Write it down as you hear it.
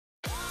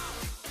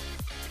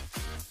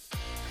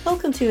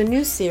Welcome to a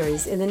new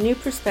series in the New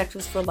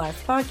Perspectives for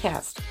Life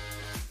podcast.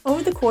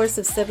 Over the course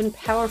of 7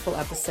 powerful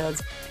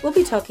episodes, we'll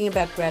be talking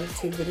about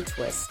gratitude with a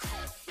twist.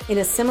 In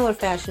a similar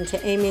fashion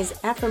to Amy's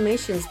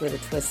Affirmations with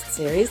a Twist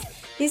series,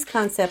 these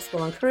concepts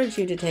will encourage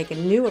you to take a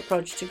new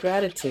approach to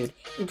gratitude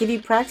and give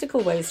you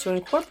practical ways to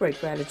incorporate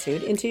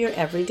gratitude into your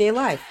everyday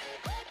life.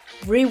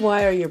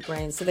 Rewire your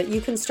brain so that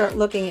you can start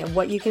looking at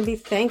what you can be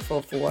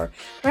thankful for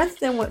rather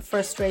than what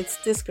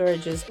frustrates,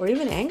 discourages, or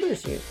even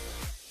angers you.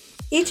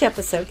 Each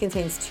episode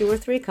contains 2 or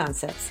 3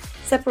 concepts,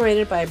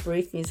 separated by a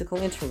brief musical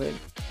interlude.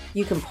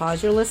 You can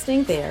pause your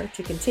listening there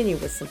to continue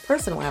with some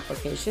personal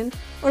application,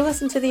 or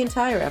listen to the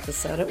entire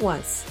episode at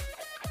once.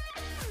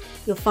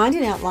 You'll find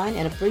an outline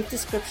and a brief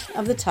description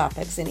of the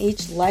topics in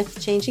each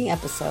life-changing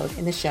episode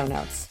in the show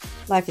notes.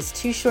 Life is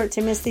too short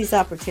to miss these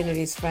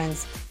opportunities,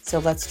 friends, so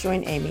let's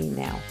join Amy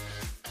now.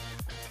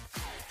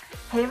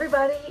 Hey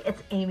everybody,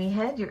 it's Amy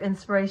Head, your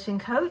inspiration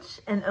coach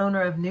and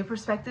owner of New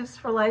Perspectives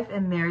for Life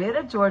in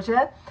Marietta,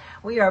 Georgia.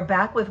 We are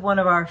back with one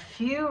of our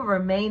few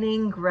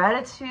remaining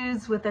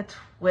gratitudes with a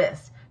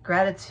twist.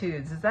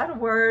 Gratitudes, is that a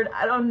word?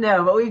 I don't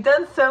know, but we've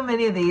done so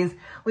many of these.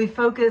 We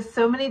focused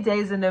so many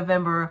days in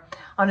November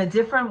on a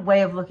different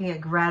way of looking at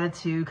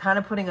gratitude, kind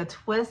of putting a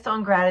twist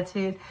on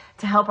gratitude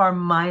to help our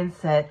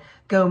mindset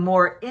go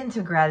more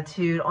into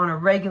gratitude on a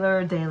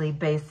regular daily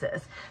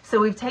basis. So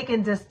we've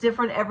taken just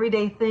different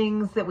everyday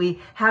things that we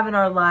have in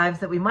our lives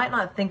that we might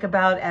not think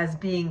about as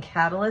being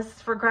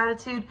catalysts for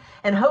gratitude.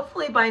 And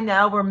hopefully by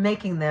now we're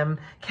making them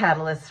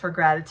catalysts for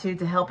gratitude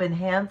to help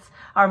enhance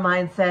our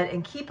mindset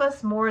and keep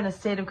us more in a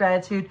state of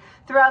gratitude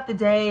throughout the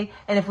day.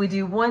 And if we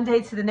do one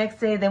day to the next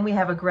day, then we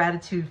have a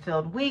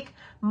gratitude-filled week,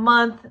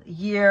 month,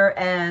 year,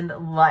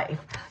 and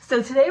life.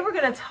 So today we're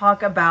going to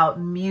talk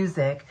about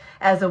music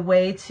as a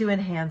way to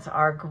enhance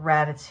our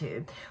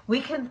gratitude.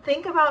 We can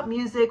think about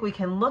music, we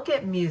can look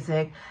at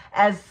music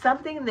as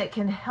something that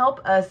can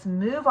help us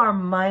move our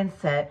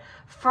mindset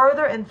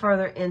further and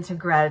further into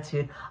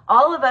gratitude.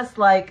 All of us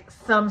like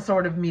some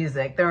sort of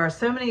music. There are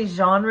so many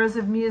genres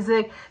of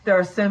music. There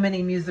are so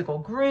many musical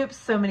groups,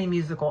 so many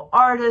musical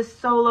artists,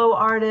 solo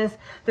artists.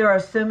 There are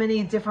so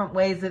many different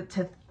ways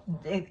to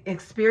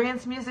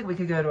experience music. We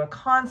could go to a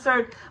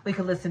concert, we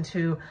could listen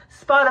to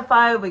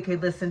Spotify, we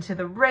could listen to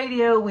the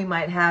radio, we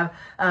might have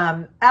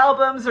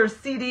albums or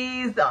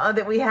CDs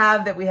that we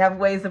have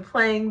ways of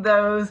playing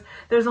those.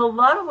 There's a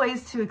lot of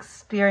ways to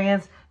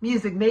experience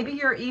music. Maybe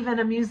you're even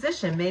a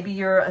musician, maybe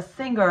you're a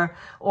singer,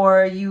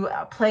 or you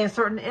play a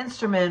certain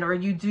instrument, or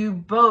you do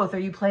both, or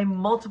you play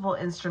multiple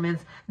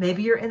instruments.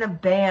 Maybe you're in a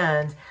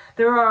band.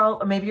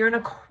 Maybe you're in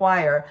a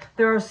choir.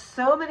 There are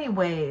so many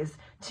ways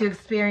to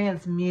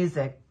experience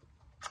music.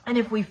 And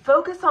if we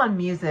focus on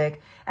music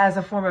as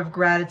a form of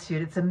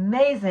gratitude, it's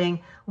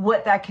amazing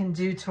what that can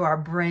do to our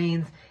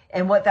brains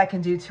and what that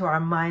can do to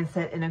our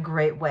mindset in a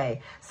great way.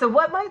 So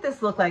what might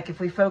this look like if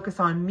we focus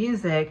on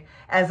music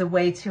as a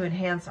way to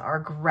enhance our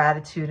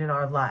gratitude in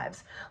our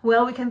lives?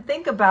 Well, we can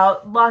think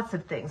about lots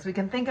of things. We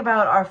can think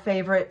about our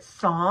favorite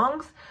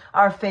songs,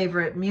 our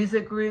favorite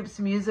music groups,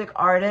 music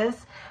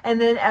artists. And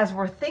then as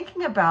we're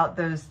thinking about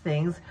those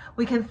things,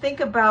 we can think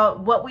about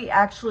what we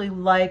actually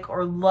like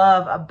or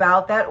love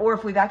about that, or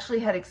if we've actually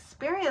had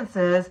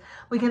experiences,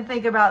 we can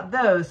think about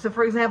those. So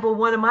for example,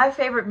 one of my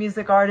favorite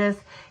music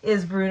artists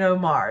is Bruno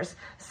Mars.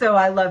 So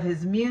I love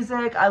his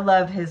music. I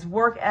love his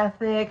work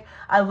ethic.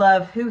 I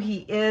love who he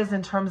is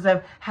in terms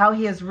of how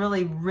he has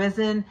really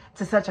risen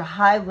to such a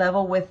high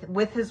level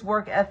with his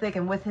work ethic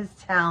and with his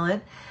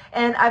talent.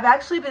 And I've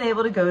actually been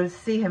able to go to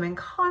see him in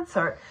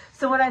concert.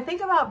 So when I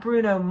think about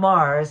Bruno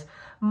Mars,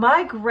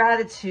 my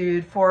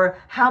gratitude for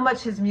how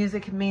much his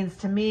music means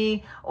to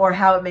me, or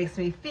how it makes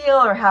me feel,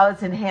 or how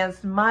it's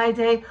enhanced my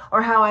day,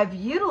 or how I've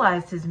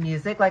utilized his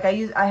music. Like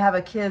I have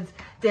a kids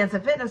dance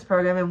and fitness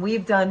program, and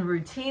we've done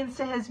routines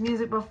to his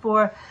music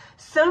before.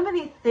 So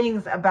many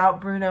things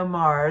about Bruno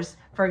Mars,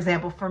 for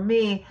example, for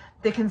me,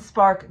 that can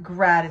spark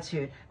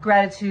gratitude.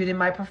 Gratitude in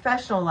my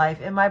professional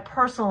life, in my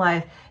personal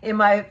life, in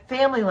my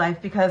family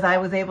life, because I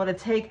was able to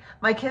take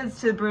my kids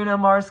to the Bruno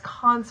Mars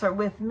concert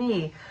with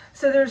me.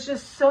 So there's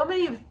just so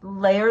many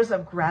layers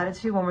of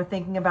gratitude when we're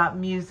thinking about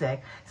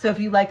music. So if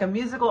you like a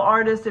musical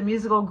artist, a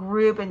musical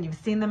group, and you've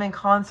seen them in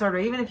concert, or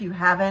even if you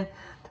haven't,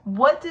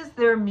 what does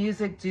their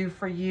music do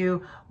for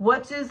you?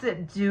 What does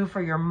it do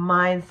for your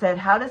mindset?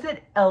 How does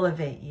it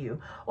elevate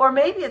you? Or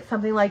maybe it's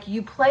something like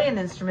you play an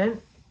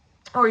instrument,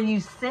 or you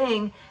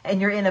sing and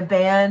you're in a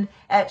band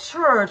at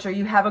church, or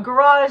you have a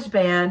garage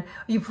band,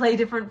 you play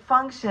different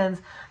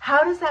functions.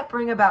 How does that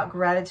bring about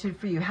gratitude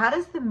for you? How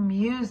does the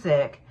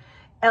music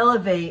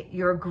elevate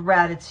your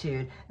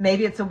gratitude?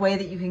 Maybe it's a way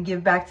that you can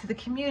give back to the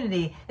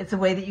community. It's a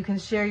way that you can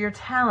share your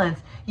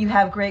talents. You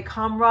have great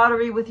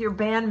camaraderie with your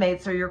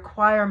bandmates or your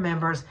choir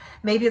members.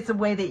 Maybe it's a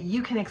way that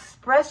you can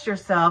express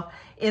yourself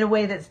in a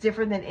way that's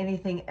different than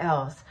anything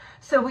else.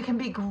 So we can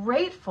be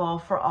grateful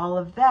for all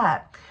of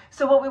that.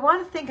 So what we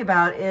want to think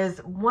about is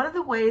one of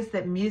the ways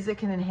that music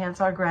can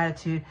enhance our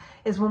gratitude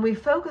is when we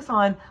focus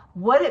on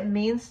what it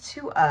means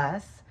to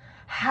us,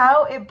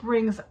 how it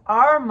brings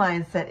our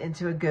mindset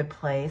into a good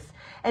place.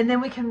 And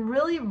then we can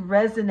really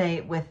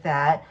resonate with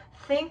that,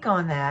 think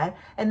on that,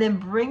 and then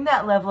bring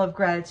that level of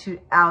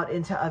gratitude out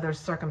into other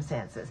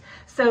circumstances.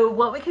 So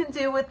what we can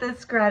do with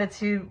this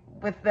gratitude,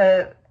 with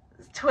the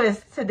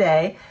twist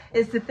today,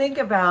 is to think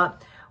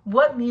about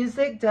what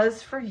music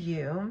does for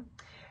you,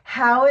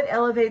 how it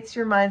elevates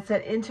your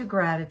mindset into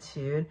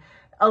gratitude.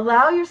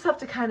 Allow yourself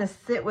to kind of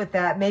sit with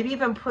that, maybe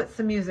even put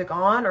some music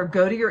on or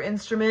go to your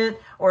instrument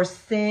or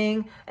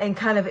sing and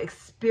kind of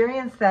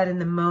experience that in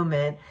the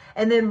moment.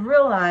 And then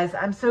realize,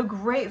 I'm so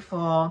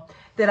grateful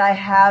that I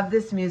have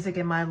this music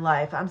in my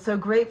life. I'm so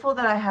grateful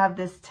that I have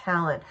this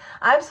talent.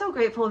 I'm so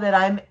grateful that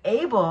I'm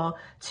able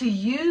to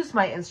use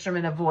my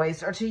instrument of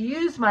voice or to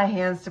use my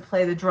hands to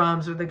play the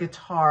drums or the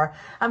guitar.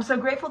 I'm so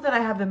grateful that I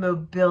have the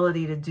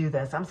mobility to do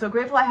this. I'm so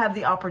grateful I have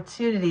the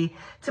opportunity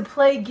to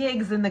play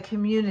gigs in the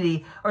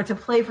community or to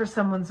play for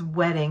someone's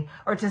wedding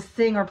or to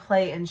sing or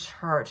play in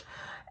church.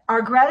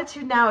 Our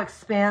gratitude now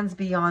expands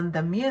beyond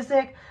the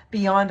music,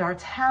 beyond our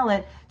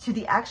talent, to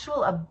the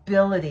actual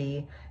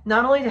ability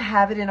not only to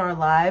have it in our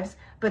lives,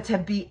 but to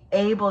be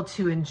able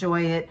to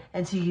enjoy it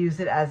and to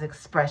use it as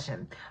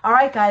expression. All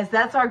right, guys,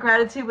 that's our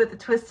gratitude with the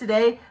twist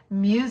today.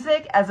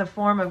 Music as a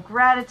form of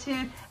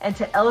gratitude and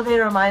to elevate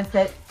our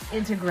mindset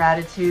into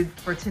gratitude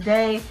for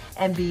today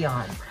and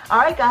beyond. All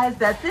right, guys,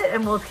 that's it,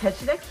 and we'll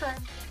catch you next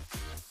time.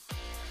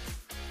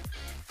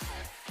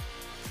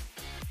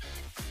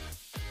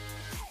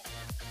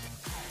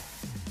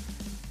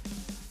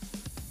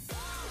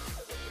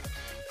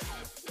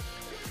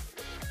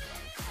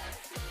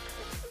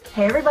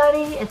 Hey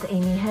everybody, it's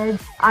Amy Head.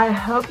 I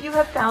hope you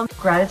have found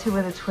Gratitude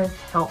with a Twist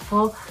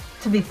helpful,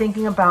 to be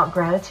thinking about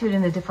gratitude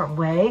in a different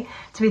way,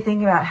 to be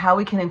thinking about how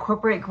we can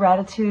incorporate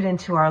gratitude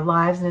into our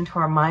lives and into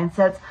our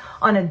mindsets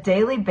on a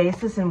daily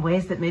basis in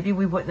ways that maybe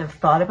we wouldn't have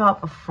thought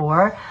about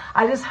before.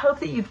 I just hope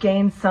that you've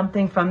gained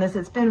something from this.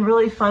 It's been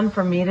really fun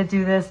for me to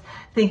do this,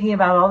 thinking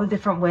about all the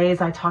different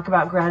ways I talk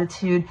about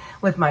gratitude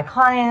with my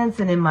clients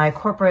and in my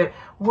corporate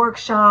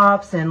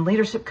workshops and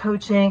leadership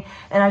coaching.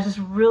 And I just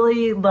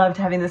really loved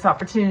having this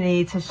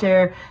opportunity to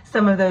share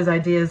some of those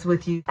ideas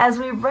with you. As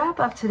we wrap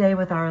up today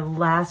with our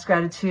last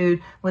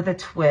gratitude with a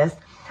twist,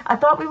 I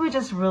thought we would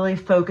just really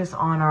focus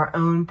on our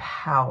own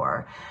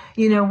power.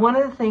 You know, one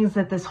of the things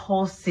that this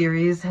whole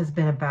series has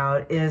been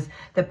about is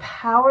the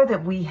power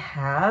that we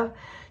have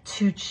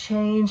to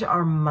change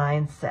our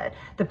mindset,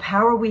 the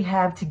power we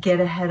have to get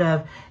ahead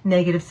of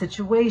negative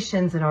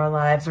situations in our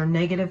lives or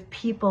negative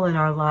people in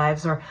our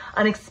lives or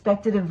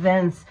unexpected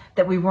events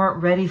that we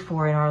weren't ready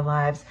for in our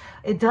lives.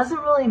 It doesn't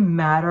really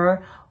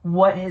matter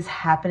what is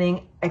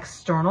happening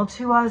external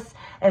to us.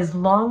 As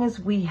long as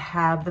we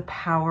have the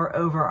power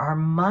over our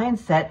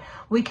mindset,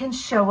 we can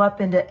show up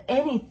into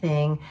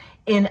anything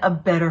in a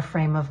better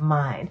frame of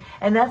mind.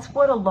 And that's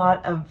what a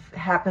lot of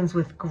happens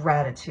with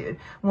gratitude.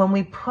 When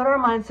we put our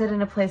mindset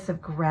in a place of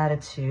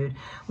gratitude,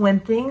 when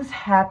things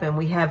happen,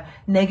 we have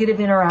negative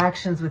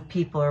interactions with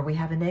people, or we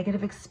have a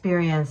negative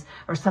experience,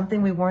 or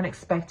something we weren't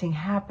expecting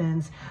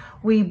happens,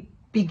 we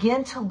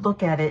begin to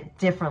look at it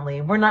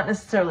differently. We're not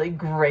necessarily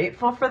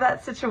grateful for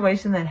that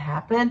situation that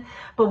happened,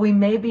 but we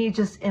may be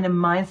just in a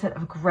mindset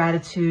of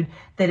gratitude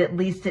that at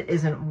least it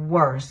isn't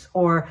worse,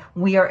 or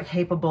we are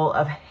capable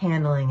of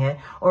handling it,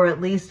 or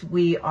at least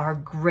we are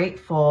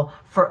grateful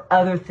for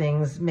other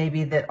things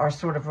maybe that are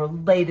sort of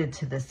related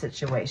to this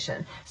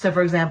situation. So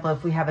for example,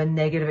 if we have a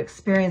negative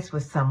experience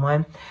with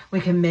someone, we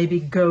can maybe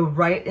go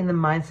right in the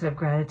mindset of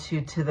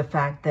gratitude to the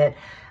fact that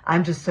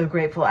I'm just so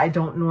grateful I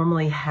don't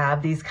normally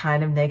have these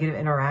kind of negative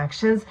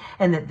interactions,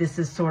 and that this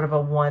is sort of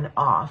a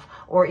one-off.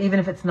 Or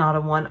even if it's not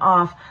a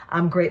one-off,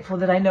 I'm grateful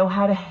that I know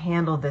how to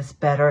handle this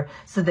better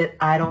so that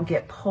I don't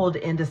get pulled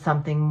into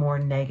something more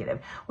negative.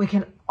 We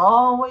can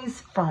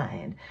always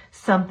find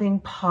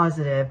something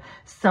positive,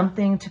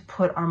 something to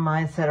put our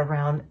mindset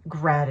around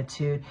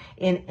gratitude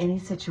in any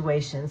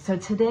situation. So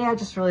today I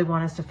just really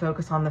want us to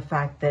focus on the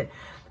fact that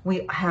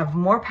we have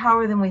more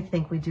power than we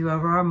think we do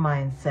over our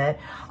mindset.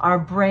 Our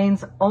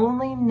brains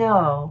only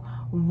know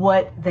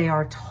what they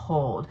are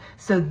told.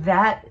 So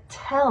that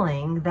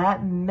telling,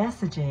 that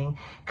messaging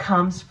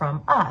comes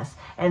from us.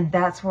 And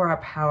that's where our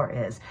power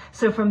is.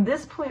 So from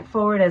this point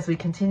forward, as we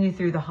continue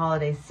through the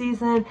holiday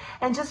season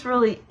and just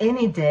really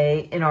any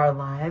day in our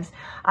lives,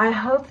 I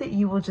hope that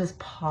you will just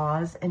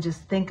pause and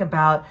just think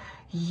about,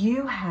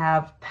 you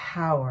have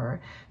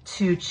power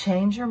to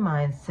change your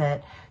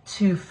mindset,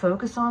 to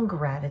focus on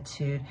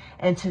gratitude,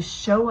 and to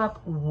show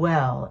up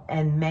well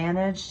and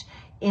managed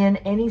in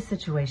any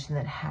situation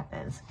that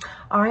happens.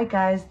 All right,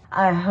 guys,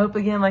 I hope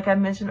again, like I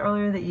mentioned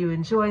earlier, that you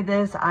enjoyed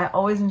this. I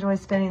always enjoy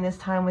spending this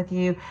time with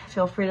you.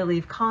 Feel free to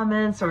leave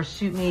comments or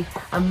shoot me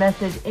a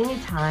message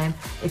anytime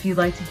if you'd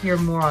like to hear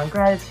more on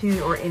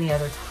gratitude or any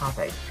other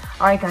topic.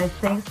 All right, guys,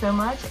 thanks so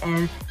much,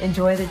 and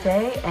enjoy the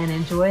day and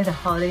enjoy the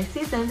holiday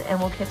season, and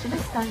we'll catch you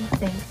next time.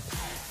 Thanks.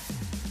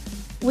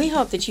 We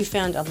hope that you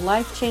found a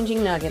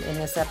life-changing nugget in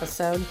this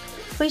episode.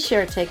 Please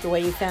share a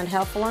takeaway you found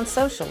helpful on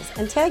socials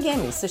and tag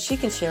Amy so she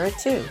can share it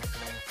too.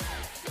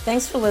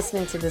 Thanks for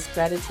listening to this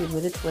Gratitude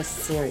with a Twist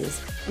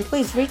series. And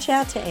please reach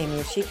out to Amy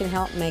if she can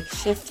help make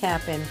shift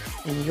happen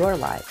in your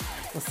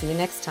life. We'll see you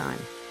next time.